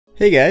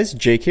Hey guys,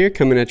 Jake here,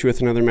 coming at you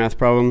with another math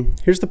problem.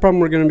 Here's the problem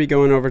we're going to be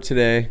going over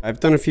today. I've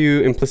done a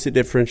few implicit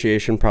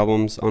differentiation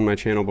problems on my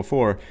channel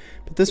before,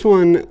 but this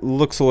one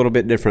looks a little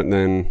bit different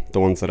than the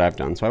ones that I've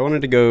done. So I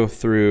wanted to go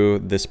through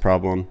this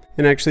problem.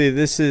 And actually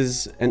this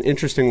is an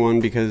interesting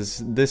one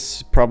because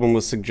this problem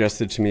was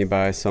suggested to me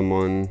by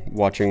someone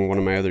watching one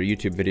of my other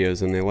YouTube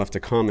videos, and they left a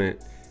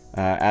comment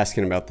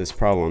asking about this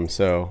problem.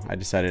 So I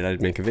decided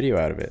I'd make a video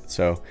out of it.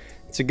 So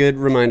it's a good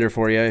reminder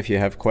for you. If you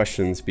have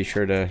questions, be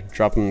sure to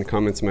drop them in the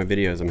comments of my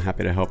videos. I'm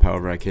happy to help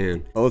however I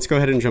can. Well, let's go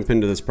ahead and jump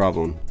into this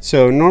problem.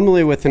 So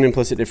normally with an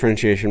implicit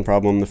differentiation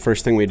problem, the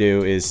first thing we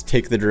do is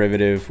take the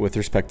derivative with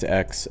respect to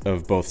x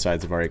of both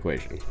sides of our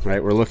equation,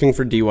 right? We're looking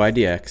for dy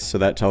dx, so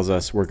that tells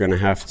us we're going to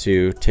have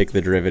to take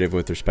the derivative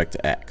with respect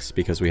to x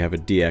because we have a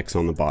dx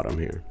on the bottom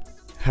here.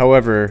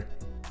 However,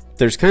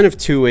 there's kind of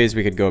two ways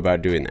we could go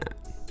about doing that.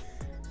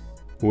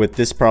 With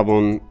this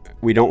problem,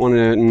 we don't want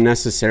to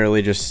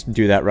necessarily just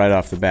do that right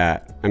off the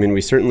bat. I mean,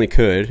 we certainly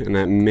could, and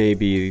that may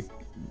be,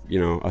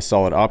 a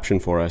solid option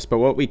for us. But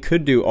what we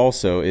could do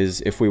also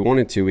is, if we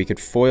wanted to, we could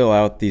FOIL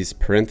out these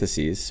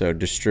parentheses. So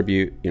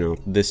distribute,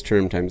 this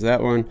term times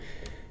that one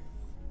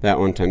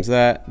times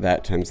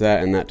that times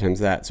that, and that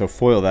times that. So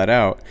FOIL that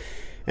out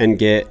and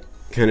get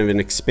kind of an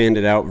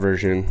expanded out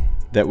version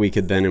that we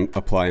could then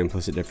apply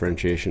implicit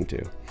differentiation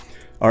to.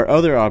 Our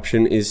other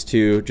option is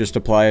to just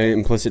apply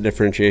implicit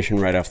differentiation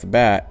right off the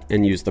bat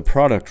and use the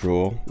product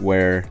rule,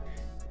 where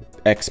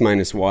x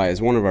minus y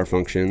is one of our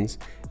functions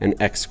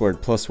and x squared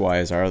plus y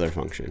is our other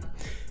function.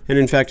 And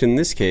in fact, in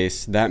this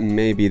case, that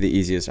may be the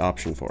easiest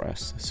option for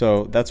us.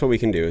 So that's what we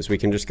can do, is we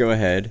can just go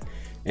ahead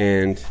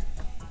and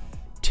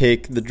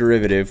take the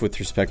derivative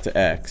with respect to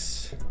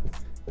x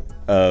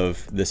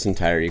of this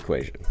entire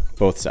equation,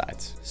 both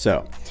sides.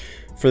 So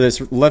for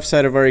this left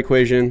side of our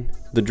equation,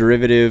 the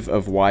derivative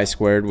of y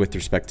squared with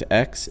respect to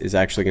x is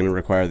actually going to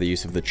require the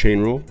use of the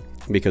chain rule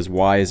because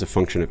y is a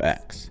function of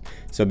x.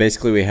 So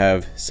basically we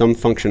have some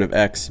function of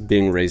x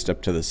being raised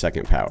up to the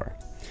second power.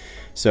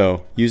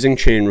 So using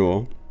chain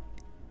rule,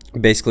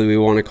 basically we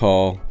want to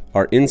call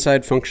our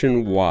inside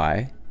function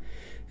y,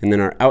 and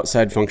then our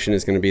outside function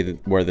is going to be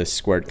where this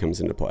squared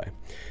comes into play.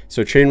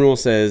 So chain rule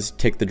says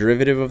take the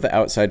derivative of the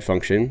outside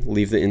function,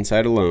 leave the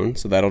inside alone,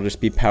 so that'll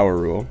just be power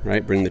rule,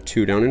 right? Bring the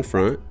 2 down in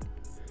front,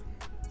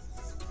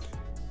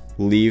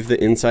 leave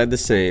the inside the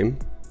same,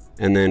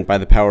 and then by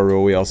the power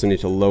rule we also need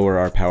to lower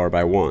our power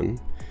by 1.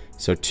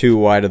 So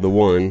 2y to the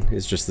 1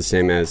 is just the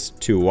same as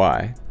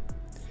 2y.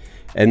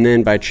 And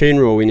then by chain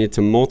rule we need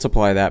to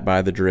multiply that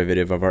by the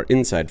derivative of our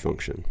inside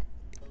function.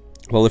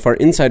 Well, if our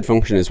inside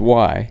function is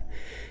y,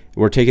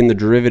 we're taking the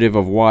derivative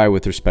of y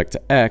with respect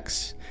to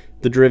x.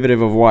 The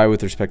derivative of y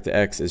with respect to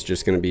x is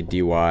just going to be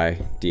dy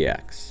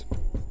dx.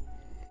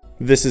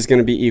 This is going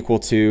to be equal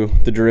to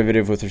the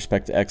derivative with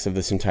respect to x of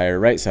this entire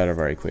right side of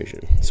our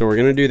equation. So we're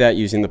going to do that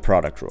using the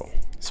product rule.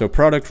 So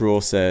product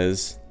rule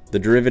says the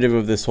derivative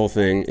of this whole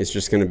thing is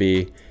just going to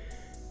be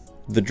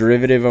the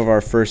derivative of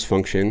our first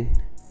function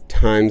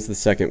times the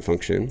second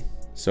function.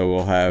 So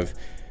we'll have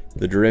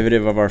the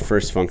derivative of our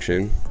first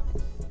function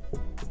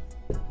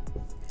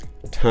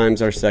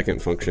times our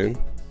second function,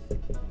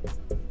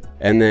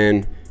 and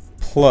then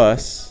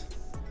plus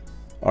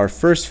our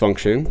first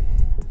function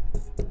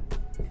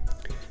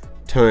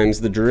times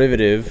the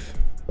derivative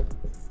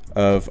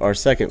of our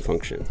second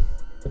function.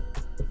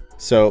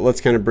 So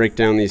let's kind of break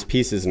down these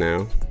pieces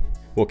now.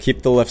 We'll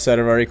keep the left side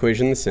of our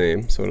equation the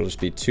same, so it'll just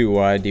be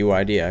 2y dy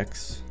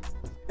dx.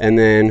 And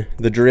then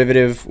the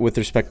derivative with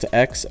respect to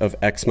x of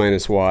x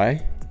minus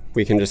y,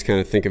 we can just kind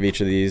of think of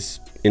each of these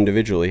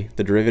individually.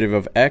 The derivative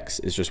of x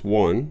is just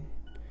 1,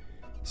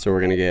 so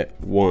we're going to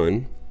get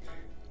 1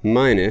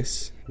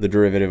 minus the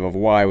derivative of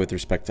y with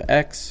respect to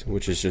x,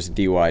 which is just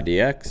dy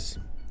dx.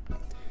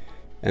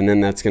 And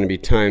then that's going to be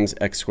times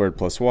x squared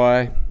plus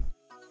y,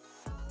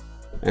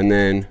 and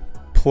then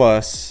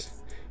plus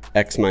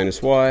x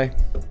minus y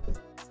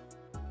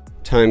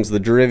times the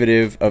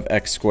derivative of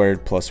x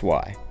squared plus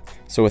y.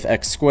 So with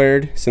x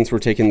squared, since we're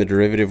taking the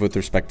derivative with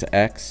respect to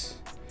x,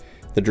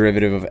 the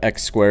derivative of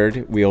x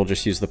squared, we'll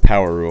just use the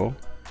power rule,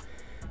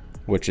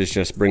 which is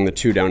just bring the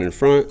 2 down in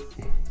front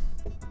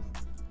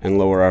and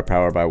lower our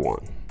power by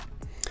 1.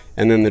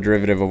 And then the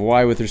derivative of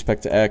y with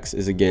respect to x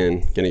is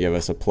again going to give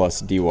us a plus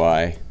dy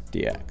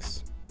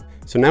dx.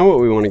 So now what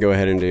we want to go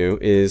ahead and do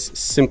is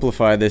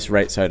simplify this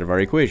right side of our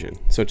equation.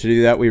 So to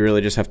do that, we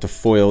really just have to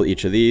FOIL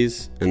each of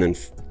these, and then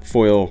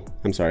FOIL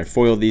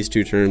these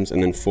two terms,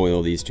 and then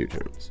FOIL these two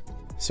terms.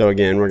 So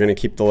again, we're going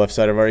to keep the left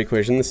side of our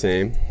equation the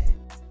same.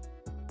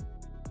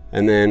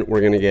 And then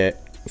we're going to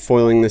get,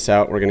 FOILing this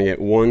out, we're going to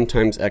get 1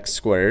 times x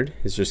squared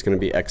is just going to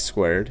be x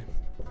squared.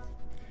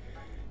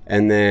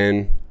 And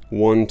then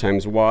 1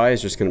 times y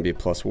is just going to be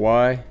plus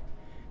y.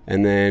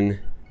 And then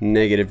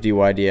negative dy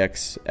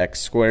dx x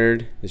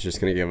squared is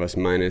just going to give us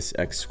minus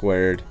x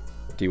squared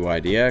dy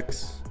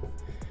dx.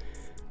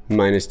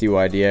 Minus dy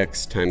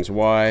dx times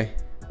y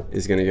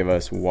is going to give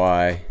us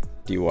y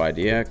dy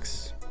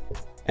dx.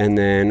 And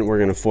then we're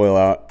going to FOIL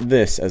out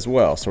this as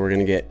well. So we're going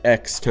to get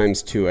x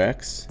times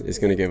 2x is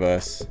going to give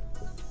us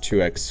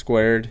 2x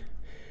squared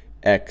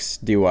x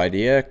dy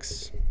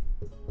dx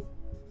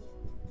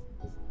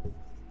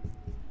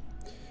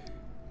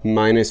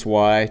minus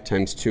y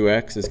times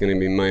 2x is going to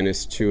be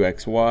minus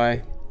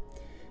 2xy,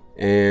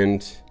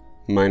 and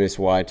minus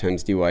y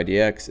times dy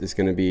dx is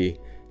going to be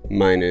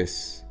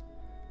minus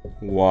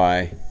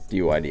y dy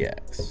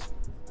dx.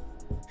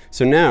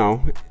 So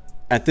now,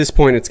 at this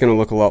point, it's going to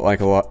look a lot like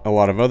a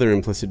lot of other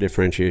implicit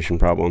differentiation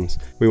problems.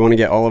 We want to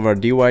get all of our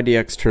dy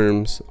dx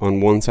terms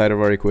on one side of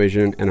our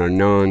equation and our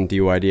non-dy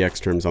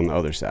dx terms on the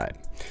other side.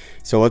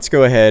 So let's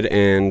go ahead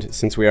and,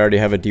 since we already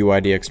have a dy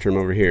dx term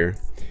over here,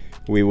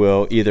 we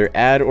will either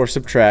add or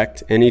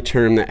subtract any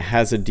term that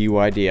has a dy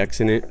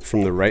dx in it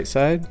from the right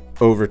side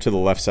over to the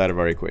left side of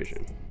our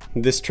equation.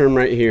 This term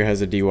right here has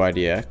a dy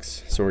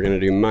dx, so we're going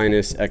to do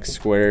minus x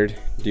squared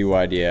dy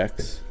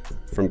dx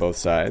from both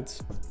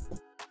sides.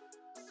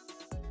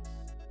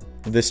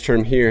 This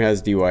term here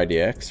has dy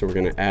dx, so we're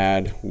going to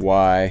add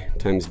y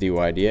times dy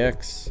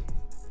dx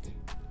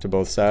to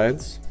both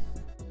sides.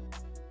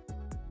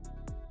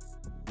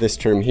 This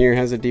term here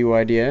has a dy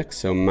dx,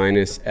 so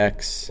minus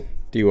x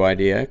dy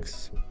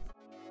dx.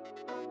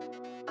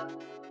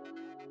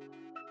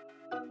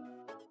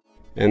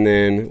 And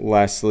then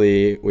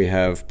lastly, we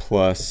have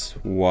plus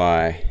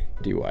y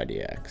dy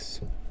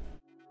dx.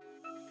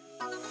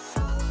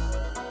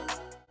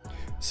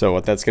 So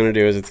what that's going to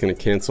do is it's going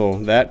to cancel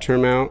that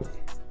term out.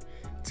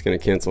 It's going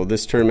to cancel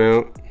this term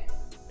out.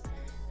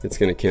 It's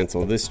going to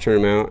cancel this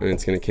term out, and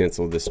it's going to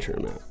cancel this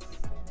term out.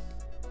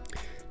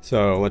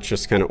 So let's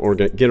just kind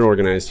of get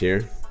organized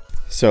here.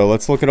 So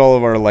let's look at all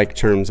of our like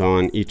terms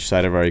on each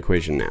side of our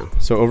equation now.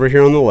 So over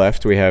here on the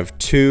left, we have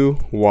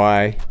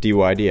 2y dy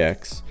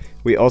dx.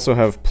 We also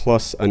have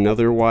plus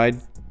another y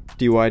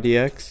dy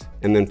dx,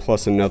 and then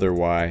plus another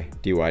y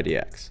dy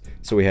dx.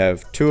 So we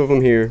have two of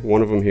them here,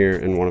 one of them here,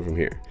 and one of them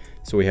here.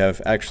 So we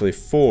have actually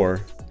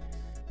 4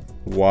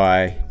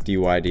 y dy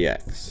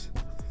dx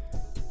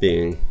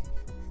being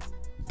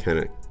kind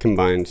of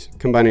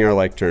combining our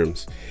like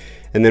terms.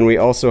 And then we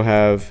also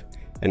have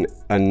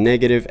a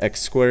negative x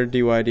squared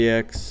dy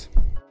dx,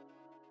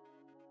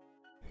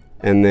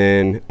 and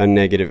then a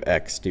negative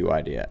x dy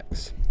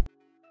dx.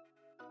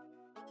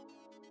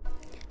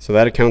 So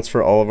that accounts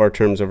for all of our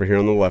terms over here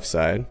on the left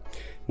side.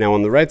 Now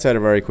on the right side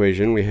of our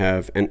equation, we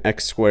have an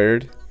x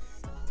squared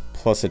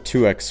plus a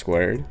 2x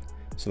squared.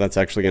 So that's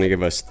actually going to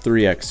give us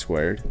 3x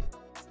squared.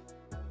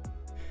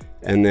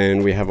 And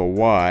then we have a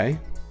y,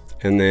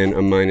 and then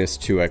a minus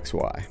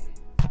 2xy.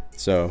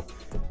 So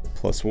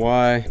plus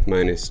y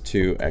minus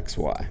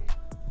 2xy.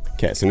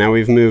 Okay, so now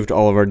we've moved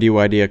all of our dy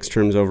dx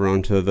terms over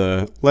onto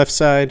the left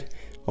side,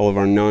 all of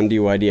our non-dy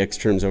dx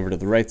terms over to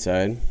the right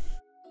side.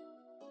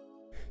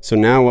 So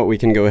now what we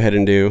can go ahead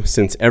and do,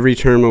 since every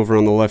term over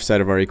on the left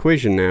side of our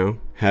equation now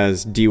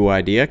has dy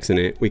dx in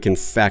it, we can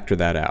factor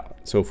that out.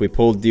 So if we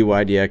pull dy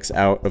dx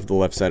out of the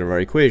left side of our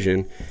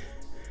equation,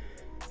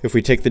 if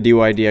we take the dy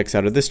dx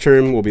out of this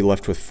term, we'll be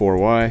left with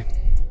 4y.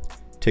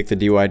 Take the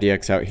dy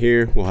dx out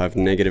here, we'll have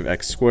negative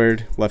x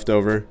squared left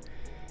over.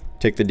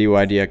 Take the dy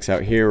dx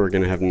out here, we're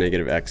going to have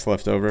negative x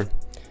left over.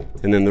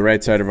 And then the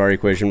right side of our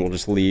equation we'll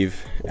just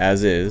leave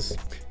as is.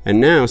 And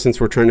now, since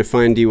we're trying to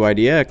find dy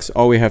dx,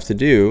 all we have to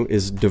do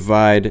is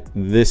divide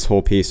this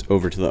whole piece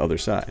over to the other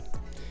side.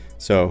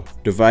 So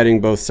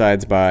dividing both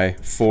sides by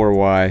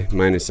 4y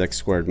minus x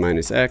squared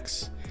minus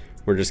x,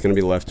 we're just going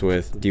to be left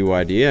with dy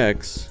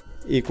dx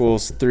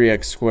equals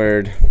 3x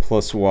squared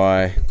plus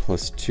y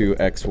plus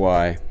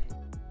 2xy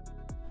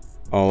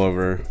all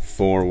over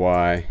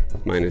 4y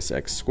minus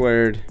x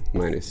squared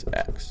minus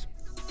x.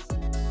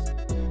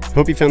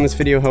 Hope you found this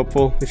video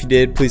helpful. If you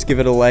did, please give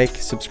it a like,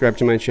 subscribe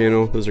to my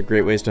channel. Those are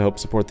great ways to help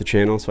support the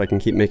channel so I can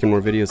keep making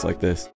more videos like this.